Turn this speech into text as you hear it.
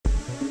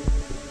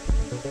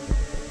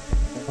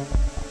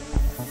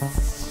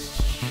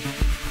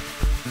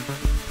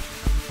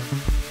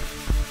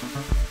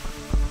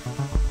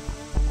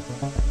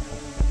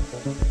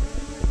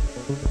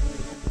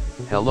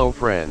Hello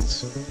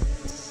friends.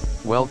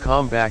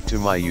 Welcome back to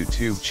my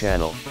YouTube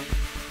channel.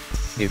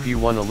 If you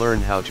want to learn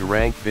how to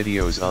rank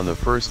videos on the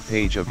first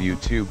page of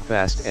YouTube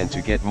fast and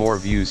to get more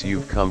views,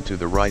 you've come to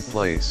the right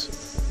place.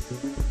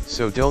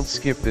 So don't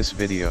skip this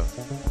video.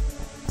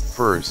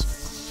 First,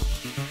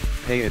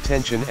 pay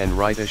attention and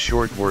write a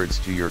short words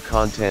to your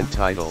content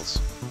titles.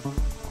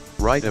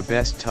 Write a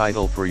best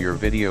title for your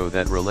video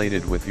that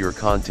related with your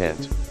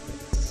content.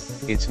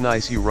 It's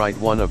nice you write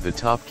one of the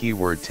top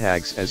keyword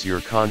tags as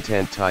your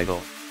content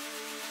title.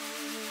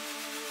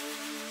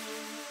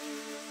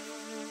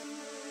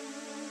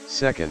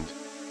 Second,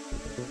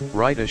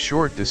 write a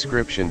short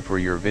description for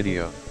your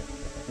video.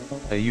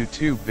 A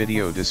YouTube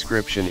video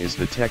description is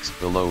the text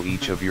below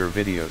each of your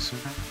videos.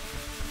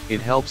 It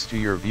helps to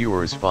your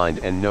viewers find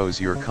and knows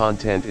your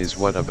content is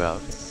what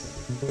about.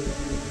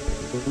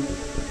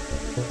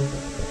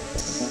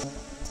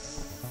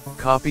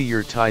 Copy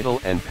your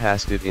title and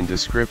paste it in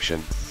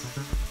description.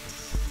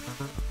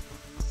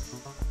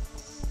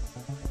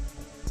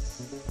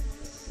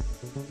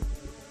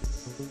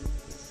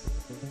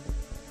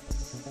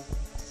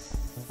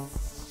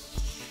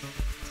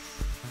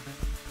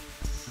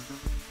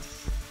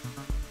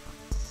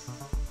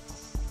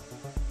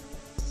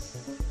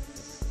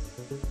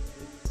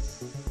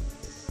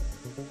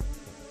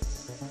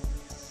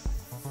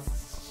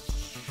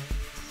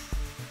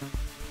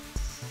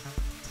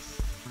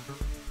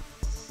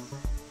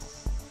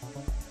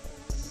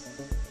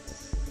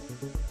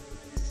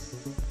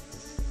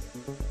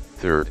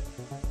 Third,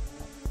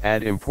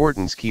 add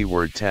importance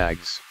keyword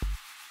tags.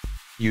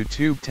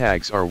 YouTube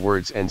tags are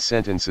words and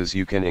sentences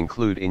you can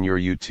include in your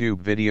YouTube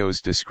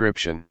video's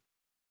description.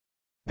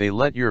 They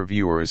let your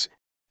viewers,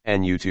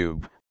 and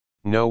YouTube,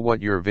 know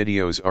what your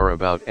videos are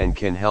about and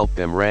can help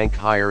them rank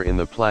higher in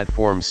the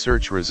platform's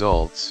search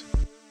results.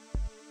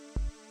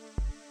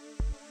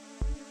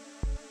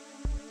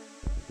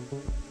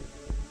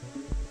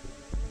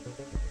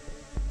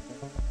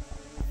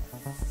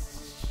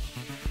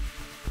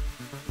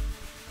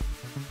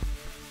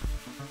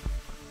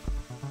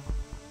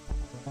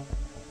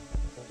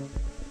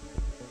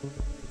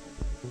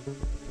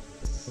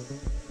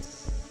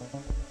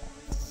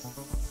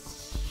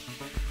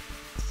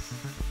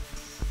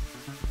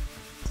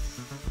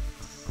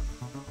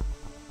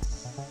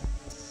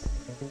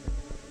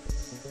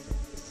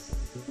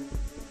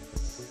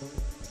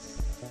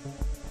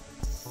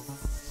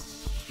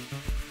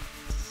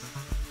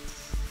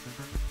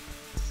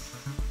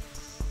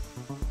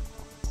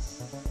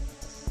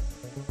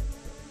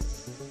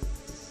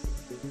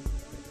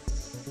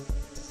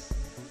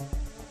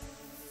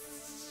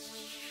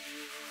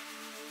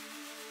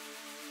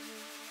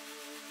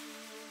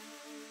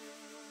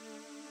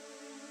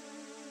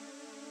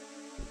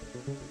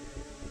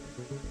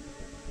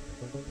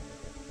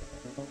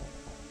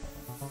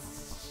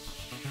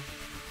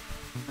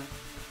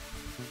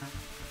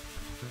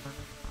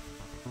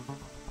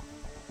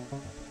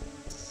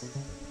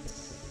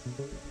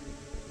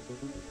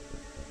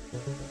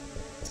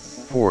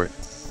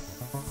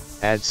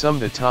 Fourth, add some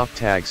of the top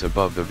tags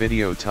above the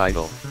video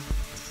title.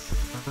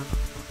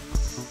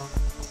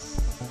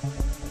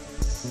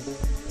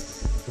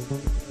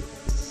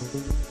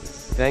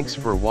 Thanks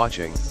for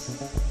watching.